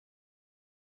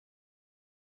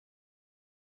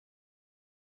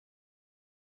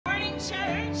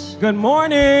Good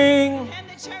morning. And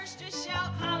the church just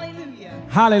shout hallelujah.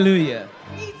 Hallelujah.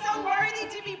 He's so worthy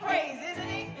to be praised, isn't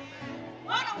he?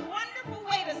 What a wonderful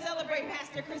way to celebrate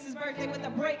Pastor Chris's birthday with a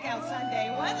breakout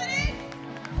Sunday, wasn't it?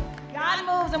 God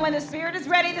moves, and when the Spirit is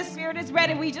ready, the Spirit is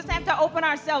ready. We just have to open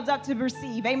ourselves up to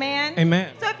receive. Amen?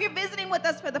 Amen. So if you're visiting with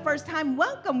us for the first time,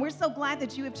 welcome. We're so glad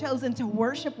that you have chosen to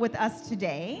worship with us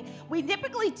today. We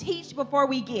typically teach before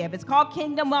we give. It's called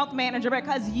Kingdom Wealth Manager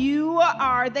because you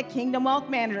are the Kingdom Wealth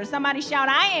Manager. Somebody shout,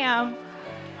 I am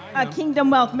a Kingdom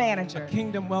Wealth Manager. A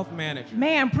Kingdom Wealth Manager.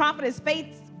 Man, Prophetess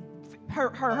Faith,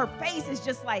 her face is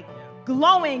just like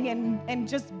glowing and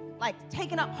just like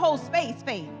taking up whole space,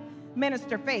 Faith.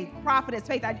 Minister Faith, Prophetess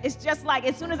Faith. It's just like,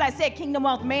 as soon as I said Kingdom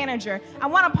Wealth Manager, I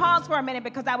want to pause for a minute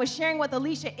because I was sharing with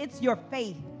Alicia, it's your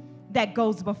faith that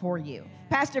goes before you.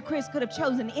 Pastor Chris could have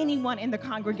chosen anyone in the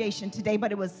congregation today,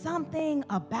 but it was something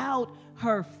about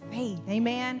her faith,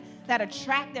 amen, that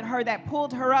attracted her, that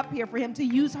pulled her up here for him to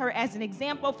use her as an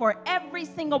example for every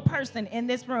single person in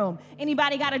this room.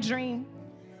 Anybody got a dream?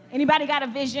 Anybody got a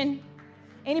vision?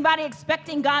 Anybody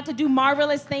expecting God to do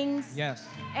marvelous things? Yes.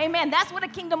 Amen. That's what a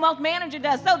Kingdom Wealth Manager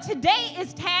does. So today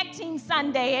is Tag Team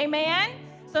Sunday. Amen.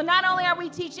 So not only are we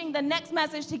teaching the next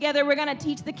message together, we're going to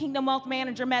teach the Kingdom Wealth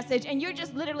Manager message. And you're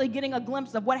just literally getting a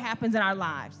glimpse of what happens in our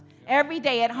lives every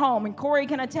day at home. And Corey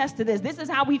can attest to this. This is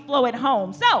how we flow at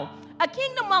home. So a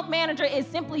Kingdom Wealth Manager is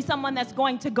simply someone that's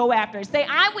going to go after it. Say,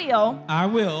 I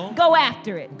will go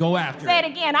after it. Go after Say it.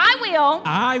 it again. I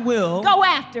will go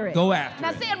after it. Go after now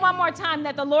it. say it one more time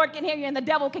that the Lord can hear you and the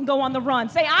devil can go on the run.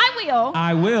 Say, I will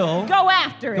go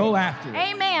after it. Go after it.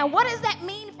 Amen. What does that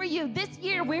mean for you? This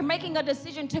year, we're making a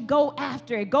decision to go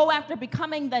after it. Go after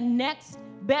becoming the next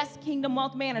best Kingdom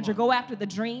Wealth Manager. Go after the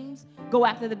dreams. Go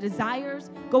after the desires.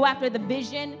 Go after the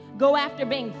vision. Go after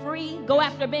being free. Go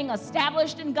after being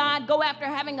established in God. Go after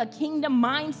having a kingdom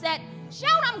mindset.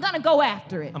 Shout, I'm going to go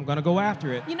after it. I'm going to go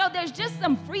after it. You know, there's just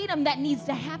some freedom that needs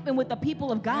to happen with the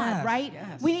people of God, Yes, right?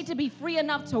 yes. We need to be free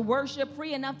enough to worship,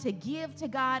 free enough to give to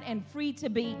God, and free to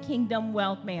be Kingdom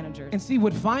Wealth Managers. And see,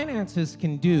 what finances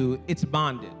can do, it's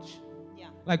bondage. Yeah.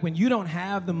 Like when you don't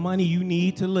have the money you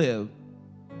need to live,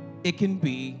 it can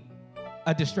be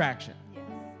a distraction. Yes.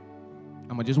 I'm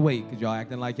going to just wait because y'all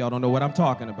acting like y'all don't know what I'm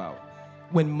talking about.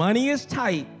 When money is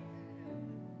tight,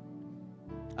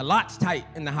 a lot's tight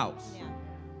in the house. Yeah.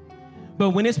 But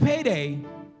when it's payday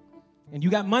and you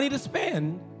got money to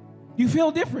spend, you feel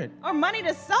different. Or money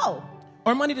to sow.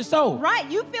 Or money to sow. Right,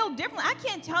 you feel different. I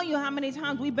can't tell you how many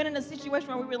times we've been in a situation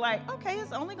where we were like, okay,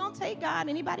 it's only going to take God.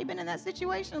 Anybody been in that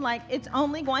situation? Like, it's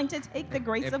only going to take the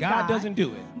grace If of God doesn't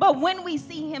do it. But when we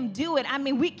see him do it, I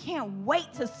mean, we can't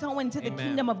wait to sow into the Amen.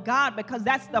 kingdom of God because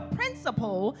that's the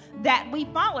principle that we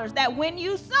follow, that when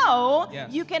you sow,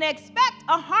 Yes. you can expect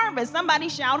a harvest. Somebody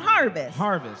shout harvest.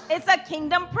 Harvest. It's a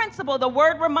kingdom principle. The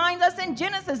word reminds us in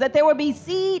Genesis that there will be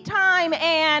seed time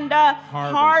and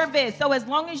harvest. So as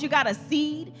long as you got a seed,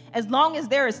 as long as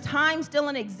there is time still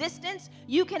in existence,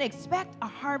 you can expect a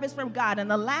harvest from God.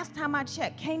 And the last time I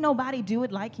checked, can't nobody do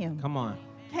it like him. Come on.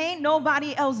 Can't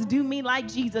nobody else do me like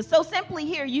Jesus. So simply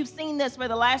here, you've seen this for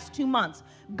the last 2 months.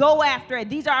 Go after it.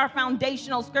 These are our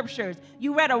foundational scriptures.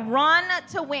 You ready to run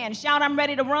to win. Shout, I'm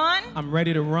ready to run. I'm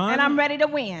ready to run. And I'm ready to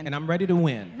win. And I'm ready to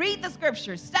win. Read the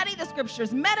scriptures. Study the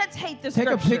scriptures. Meditate the Take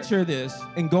scriptures. a picture of this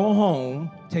and go home.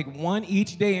 Take one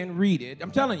each day and read it.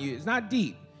 I'm telling you, it's not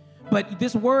deep. But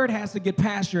this word has to get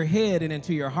past your head and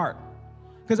into your heart.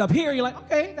 Because up here, you're like,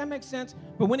 okay, that makes sense.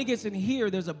 But when it gets in here,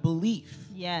 there's a belief.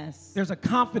 Yes. There's a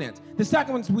confidence. The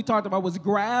second one we talked about was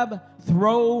grab,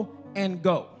 throw, and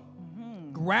go.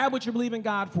 Mm-hmm. Grab what you believe in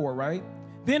God for, right?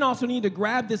 Then also need to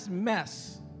grab this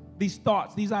mess, these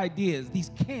thoughts, these ideas,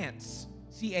 these can'ts,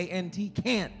 C-A-N-T,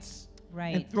 can'ts,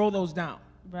 Right. and throw those down.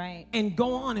 Right. And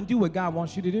go on and do what God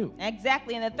wants you to do.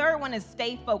 Exactly. And the third one is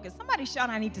stay focused. Somebody shout,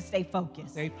 I need to stay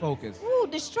focused. Stay focused. Ooh,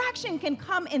 distraction can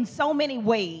come in so many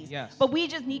ways. Yes. But we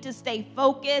just need to stay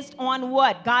focused on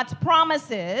what? God's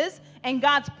promises. And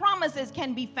God's promises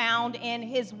can be found in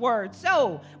his word.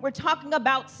 So we're talking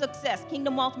about success.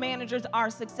 Kingdom Wealth Managers are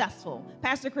successful.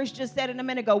 Pastor Chris just said it a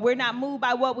minute ago. We're not moved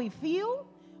by what we feel.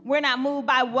 We're not moved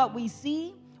by what we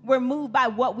see. We're moved by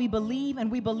what we believe, and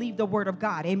we believe the word of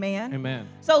God. Amen? Amen.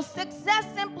 So success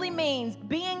simply means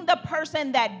being the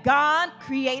person that God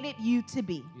created you to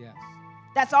be. Yes.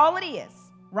 That's all it is,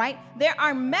 right? There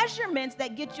are measurements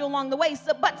that get you along the way,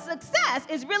 but success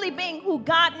is really being who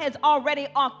God has already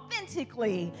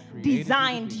authentically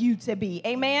designed you to be.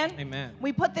 Amen? Amen.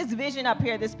 We put this vision up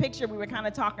here, this picture we were kind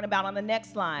of talking about on the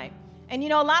next slide. And you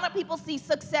know, a lot of people see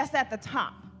success at the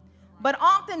top. But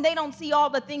often they don't see all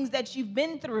the things that you've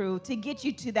been through to get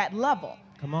you to that level.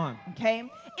 Come on. Okay?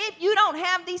 If you don't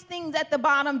have these things at the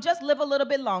bottom, just live a little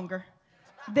bit longer.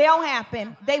 They'll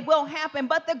happen. They will happen.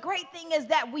 But the great thing is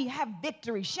that we have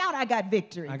victory. Shout, I got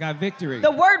victory. I got victory.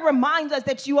 The word reminds us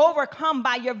that you overcome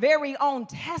by your very own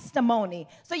testimony.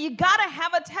 So you got to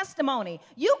have a testimony.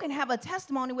 You can have a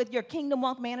testimony with your Kingdom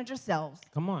Wealth Manager selves.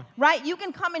 Come on. Right? You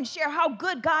can come and share how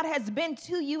good God has been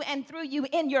to you and through you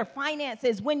in your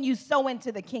finances when you sow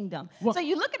into the kingdom. Well, so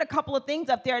you look at a couple of things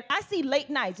up there. I see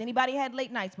late nights. Anybody had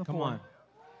late nights before? Come on.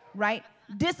 Right?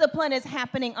 Discipline is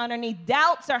happening underneath.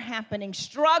 Doubts are happening.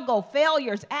 Struggle,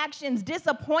 failures, actions,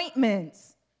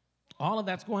 disappointments. All of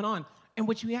that's going on. And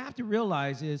what you have to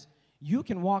realize is you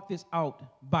can walk this out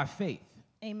by faith.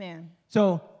 Amen.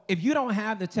 So if you don't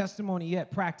have the testimony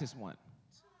yet, practice one.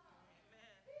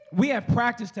 We have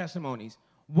practice testimonies.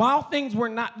 While things were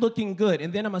not looking good,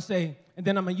 and then I'm going to say, and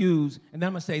then I'm going to use, and then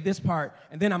I'm going to say this part,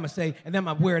 and then I'm going to say, and then I'm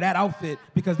going to wear that outfit,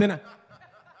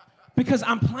 because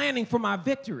I'm planning for my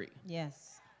victory.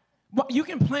 Yes. Well, you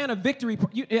can plan a victory.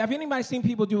 Have anybody seen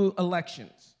people do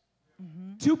elections?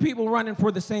 Mm-hmm. Two people running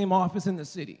for the same office in the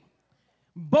city.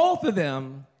 Both of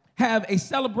them have a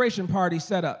celebration party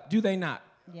set up, do they not?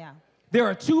 Yeah. There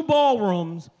are two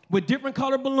ballrooms with different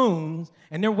colored balloons,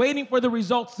 and they're waiting for the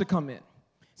results to come in.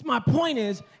 So my point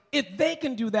is, if they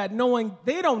can do that knowing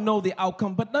they don't know the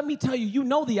outcome, but let me tell you, you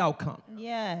know the outcome.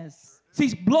 Yes.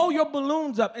 See, blow your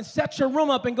balloons up and set your room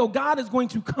up and go, God is going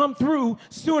to come through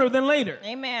sooner than later.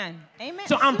 Amen. Amen.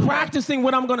 So I'm practicing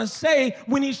what I'm going to say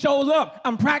when he shows up.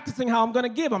 I'm practicing how I'm going to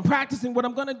give. I'm practicing what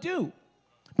I'm going to do.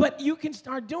 But you can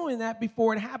start doing that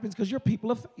before it happens because you're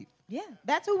people of faith. Yeah,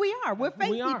 that's who we are. We're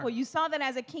faith people. You saw that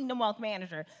as a Kingdom Wealth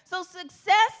Manager. So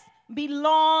success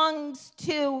belongs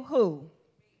to who?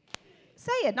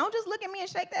 Say it. Don't just look at me and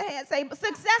shake that head. Say,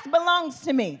 success belongs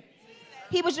to me.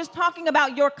 He was just talking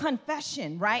about your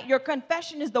confession, right? Your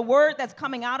confession is the word that's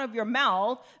coming out of your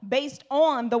mouth based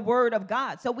on the word of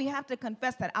God. So we have to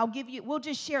confess that. We'll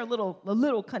just share a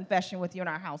little confession with you in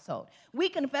our household. We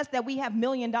confess that we have $1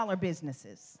 million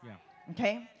businesses. Yeah.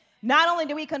 Okay? Not only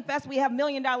do we confess we have $1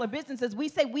 million businesses, we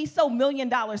say we sow $1 million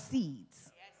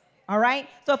seeds. All right?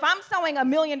 So if I'm sowing $1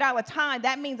 million tithe,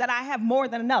 that means that I have more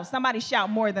than enough. Somebody shout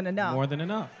more than enough. More than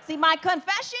enough. See, my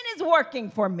confession is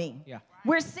working for me. Yeah.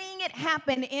 We're seeing it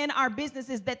happen in our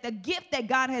businesses that the gift that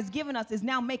God has given us is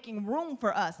now making room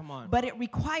for us. Come on. But it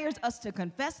requires us to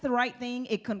confess the right thing.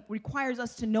 It requires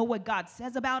us to know what God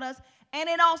says about us. And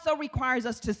it also requires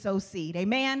us to sow seed.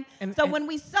 Amen? And when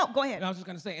we sow, go ahead. I was just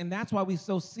going to say, and that's why we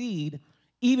sow seed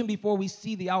even before we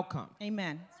see the outcome.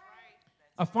 Amen.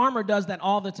 A farmer does that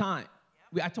all the time.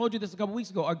 I told you this a couple weeks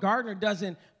ago. A gardener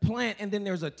doesn't plant and then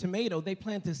there's a tomato. They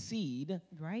plant a seed.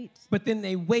 Right. But then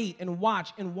they wait and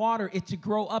watch and water it to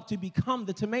grow up to become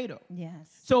the tomato. Yes.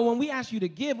 So when we ask you to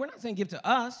give, we're not saying give to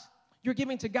us. You're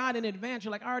giving to God in advance.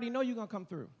 You're like, I already know you're going to come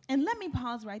through. And let me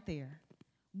pause right there.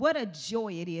 What a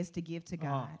joy it is to give to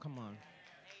God. Oh, come on.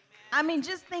 I mean,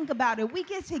 just think about it. We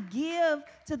get to give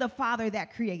to the Father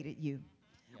that created you.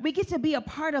 We get to be a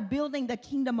part of building the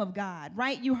kingdom of God,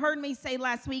 right? You heard me say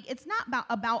last week, it's not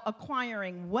about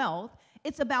acquiring wealth.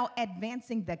 It's about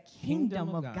advancing the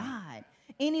kingdom of God.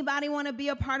 Anybody want to be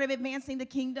a part of advancing the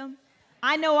kingdom?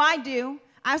 I know I do.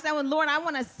 I said, well, Lord, I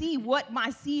want to see what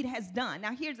my seed has done.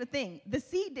 Now, here's the thing. The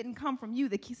seed didn't come from you.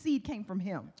 The seed came from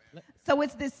him. So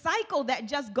it's this cycle that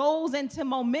just goes into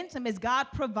momentum as God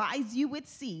provides you with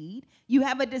seed. You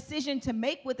have a decision to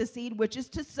make with the seed, which is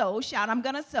to sow. Shout, I'm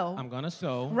going to sow. I'm going to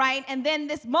sow. Right? And then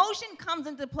this motion comes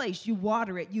into place. You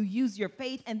water it. You use your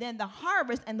faith. And then the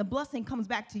harvest and the blessing comes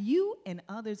back to you and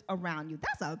others around you.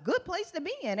 That's a good place to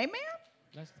be in. Amen?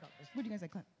 Let's talk. What do you guys say,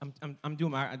 Clint? I'm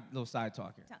doing my little side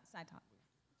talk here. Side talk.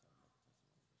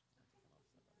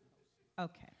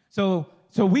 Okay.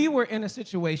 So we were in a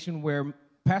situation where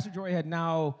Pastor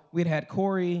Jori we had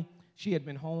Corey. She had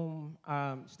been home,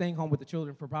 staying home with the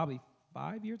children for probably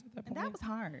 5 years at that point. And that was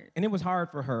hard. And it was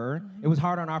hard for her. Mm-hmm. It was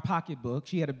hard on our pocketbook.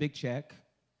 She had a big check.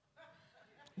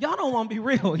 Y'all don't want to be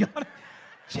real.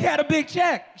 She had a big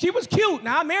check. She was cute.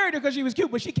 Now, I married her because she was cute,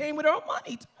 but she came with her own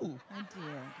money, too. I did.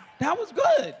 That was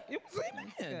good. It was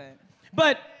good.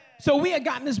 But so we had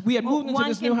moved into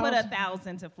this new house. One can put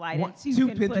 1,000 to flight. Two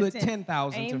can put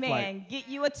 10,000 to flight. Amen. Get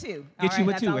you a 2. Get you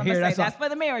a 2. That's for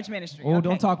the marriage ministry. Oh, okay.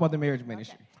 Don't talk about the marriage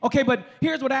ministry. Okay, but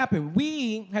here's what happened.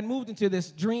 We had moved into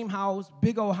this dream house,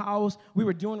 big old house. We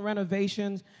were doing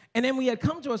renovations. And then we had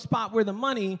come to a spot where the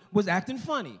money was acting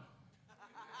funny.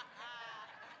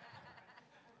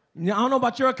 I don't know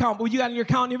about your account, but you got in your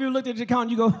account. If you looked at your account,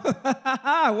 you go,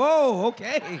 whoa,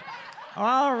 okay.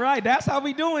 All right, that's how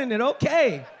we doing it.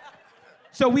 Okay.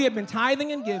 So we had been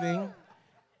tithing and giving.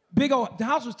 The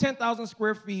house was 10,000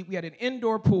 square feet. We had an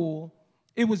indoor pool.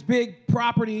 It was big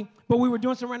property, but we were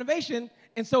doing some renovation.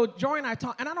 And so Jori and I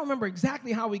talked, and I don't remember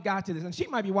exactly how we got to this. And she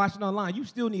might be watching online. You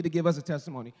still need to give us a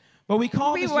testimony. But we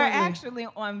called this We were young lady. actually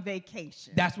on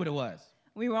vacation. That's what it was.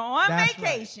 We were on That's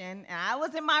vacation, and I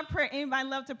was in my prayer. Anybody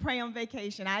love to pray on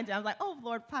vacation? I was like, oh,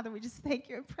 Lord, Father, we just thank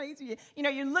you and praise you. You know,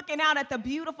 you're looking out at the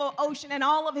beautiful ocean and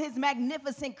all of his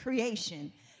magnificent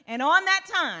creation. And on that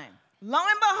time, lo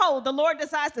and behold, the Lord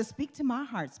decides to speak to my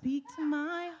heart. Speak to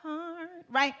my heart,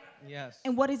 right? Yes.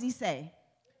 And what does he say?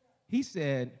 He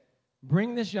said,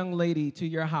 bring this young lady to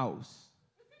your house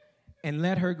and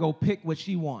let her go pick what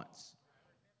she wants.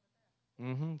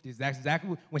 That's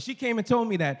exactly when she came and told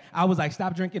me that, I was like,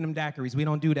 stop drinking them daiquiris. We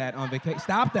don't do that on vacation.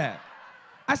 Stop that.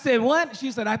 I said, what?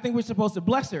 She said, I think we're supposed to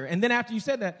bless her. And then after you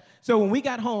said that, so when we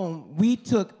got home, we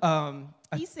took...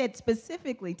 he said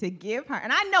specifically to give her,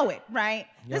 and I know it, right?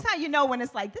 Yep. This is how you know when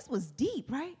it's like, this was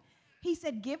deep, right? He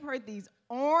said, give her these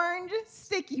orange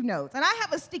sticky notes. And I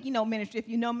have a sticky note ministry. If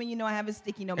you know me, you know I have a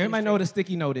sticky note Everybody ministry. know what a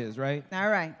sticky note is, right? All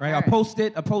right. Right, all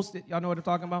a post-it. Y'all know what I'm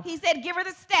talking about? He said, give her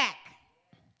the stack.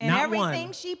 And Not everything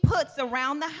one. she puts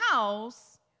around the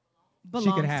house belongs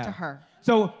She could have. to her.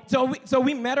 So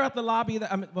we met her at the lobby,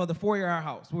 the foyer of our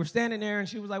house. We were standing there, and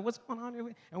she was like, what's going on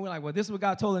here? And we're like, well, this is what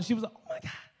God told her. And she was like, oh, my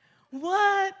God,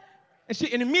 what?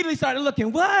 And immediately started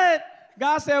looking, what?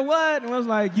 God said what? And I was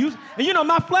like,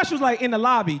 my flesh was like, in the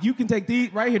lobby. You can take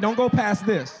these right here. Don't go past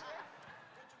this.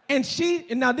 And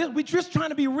we just trying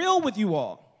to be real with you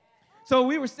all. So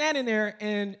we were standing there,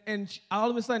 and all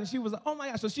of a sudden, she was like, oh, my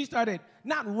God. So she started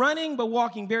not running, but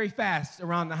walking very fast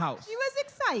around the house. She was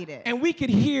excited. And we could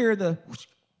hear the whoosh,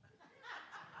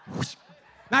 whoosh.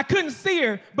 And I couldn't see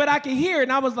her, but I could hear it,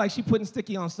 and I was like, she putting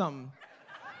sticky on something.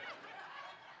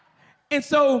 And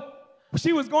so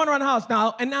she was going around the house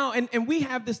and we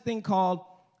have this thing called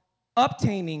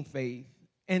obtaining faith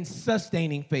and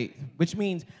sustaining faith, which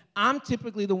means I'm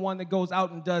typically the one that goes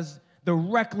out and does the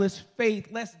reckless faith.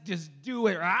 Let's just do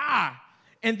it.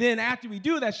 And then after we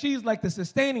do that, she's like the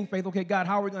sustaining faith. Okay, God,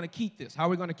 how are we going to keep this? How are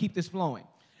we going to keep this flowing?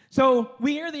 So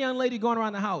we hear the young lady going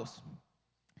around the house,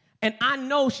 and I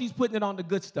know she's putting it on the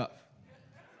good stuff.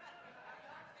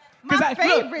 My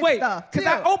favorite stuff, too. Because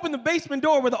I opened the basement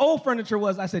door where the old furniture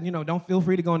was. I said, don't feel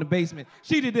free to go in the basement.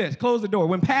 She did this, closed the door,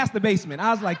 went past the basement.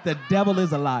 I was like, the devil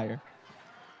is a liar.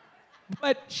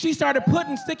 But she started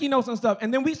putting sticky notes and stuff,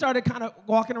 and then we started kind of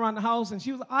walking around the house, and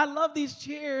she was like, I love these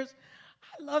chairs.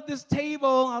 I love this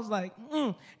table. I was like,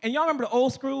 And y'all remember the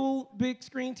old school big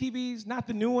screen TVs, not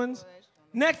the new ones?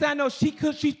 Next thing I know,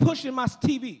 she's pushing my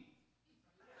TV.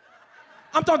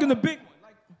 I'm talking the big one.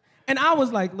 And I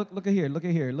was like, look at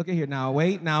here. Now,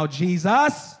 wait, now,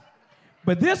 Jesus.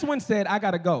 But this one said, I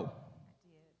got to go.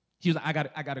 She was like,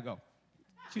 I got to go.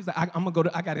 She was like, I'm going to go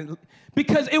I got to.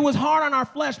 Because it was hard on our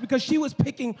flesh because she was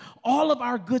picking all of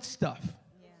our good stuff.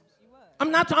 Yeah, she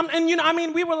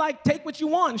was. We were like, take what you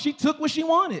want. She took what she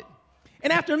wanted.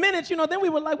 And after a minute, then we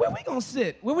were like, where we going to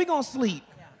sit? Where we going to sleep?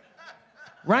 Yeah.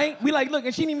 Right? We like, look,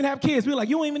 and she didn't even have kids. We were like,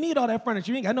 you don't even need all that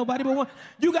furniture. You ain't got nobody but one.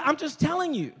 I'm just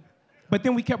telling you. But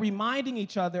then we kept reminding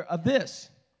each other of this.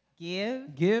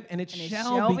 Give, and it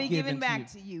shall be given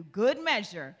back to you. Good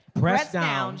measure, pressed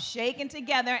down, shaken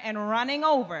together, and running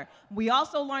over. We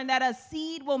also learned that a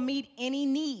seed will meet any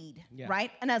need,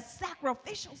 right? And a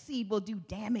sacrificial seed will do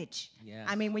damage. Yes.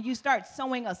 When you start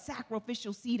sowing a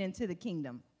sacrificial seed into the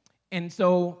kingdom. And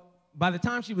so by the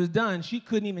time she was done, she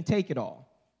couldn't even take it all.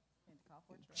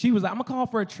 She was like, I'm going to call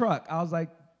for a truck. I was like,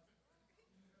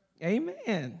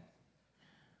 amen.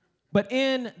 But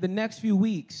in the next few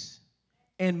weeks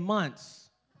and months,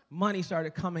 money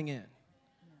started coming in.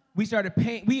 We started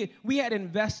paying. We had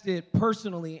invested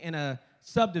personally in a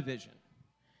subdivision.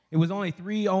 It was only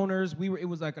 3 owners. It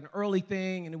was like an early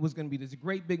thing, and it was going to be this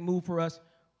great big move for us.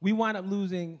 We wound up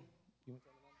losing. You want to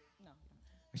tell the number?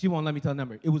 No. She won't let me tell the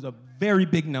number. It was a very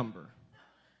big number.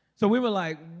 So we were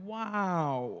like,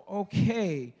 wow,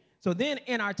 okay. So then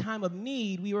in our time of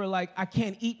need, we were like, I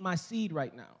can't eat my seed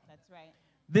right now. That's right.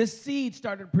 This seed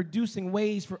started producing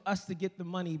ways for us to get the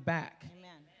money back.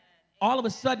 Amen. All of a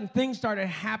sudden, things started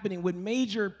happening with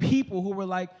major people who were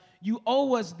like, you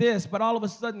owe us this, but all of a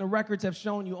sudden the records have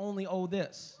shown you only owe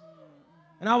this.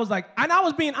 And I was like, and I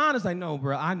was being honest, like, no,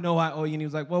 bro, I know I owe you. And he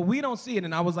was like, well, we don't see it.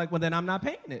 And I was like, well, then I'm not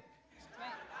paying it.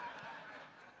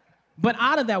 But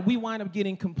out of that, we wind up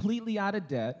getting completely out of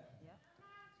debt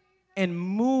and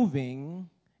moving.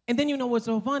 And then you know what's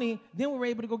so funny? Then we were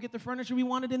able to go get the furniture we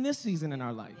wanted in this season in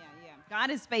our life. Yeah.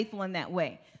 God is faithful in that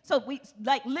way. So we,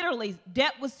 literally,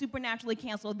 debt was supernaturally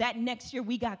canceled. That next year,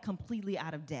 we got completely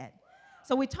out of debt.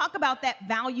 So we talk about that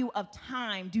value of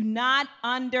time. Do not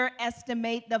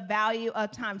underestimate the value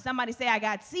of time. Somebody say, I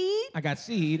got seed. I got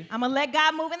seed. I'm going to let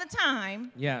God move in the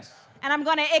time. Yes. And I'm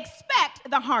going to expect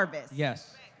the harvest.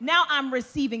 Yes. Now I'm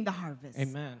receiving the harvest.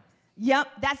 Amen. Yep,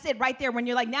 that's it right there when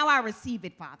you're like, now I receive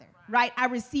it, Father. Right? I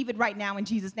receive it right now in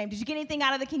Jesus' name. Did you get anything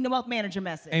out of the Kingdom Wealth Manager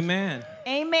message? Amen.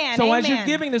 Amen. So Amen. as you're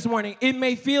giving this morning, it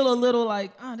may feel a little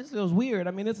like, oh, this feels weird.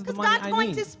 I mean, this is the money I need. God's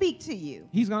going to speak to you.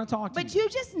 He's going to talk to you. But you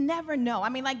just never know. I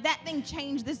mean, like that thing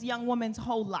changed this young woman's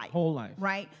whole life. Whole life.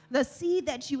 Right? The seed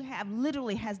that you have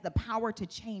literally has the power to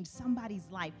change somebody's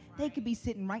life. They could be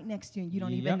sitting right next to you and you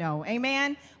don't even know.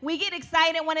 Amen? We get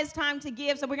excited when it's time to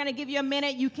give, so we're going to give you a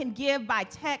minute. You can give by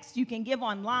text. You can give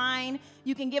online.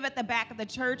 You can give at the back of the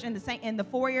church and in the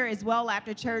foyer as well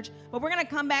after church. But we're going to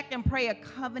come back and pray a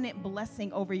covenant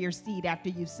blessing over your seed after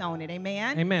you've sown it.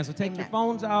 Amen? Amen. So take your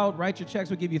phones out, write your checks.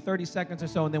 We'll give you 30 seconds or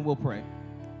so, and then we'll pray.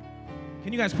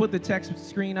 Can you guys put the text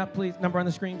screen up, please? Number on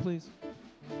the screen, please.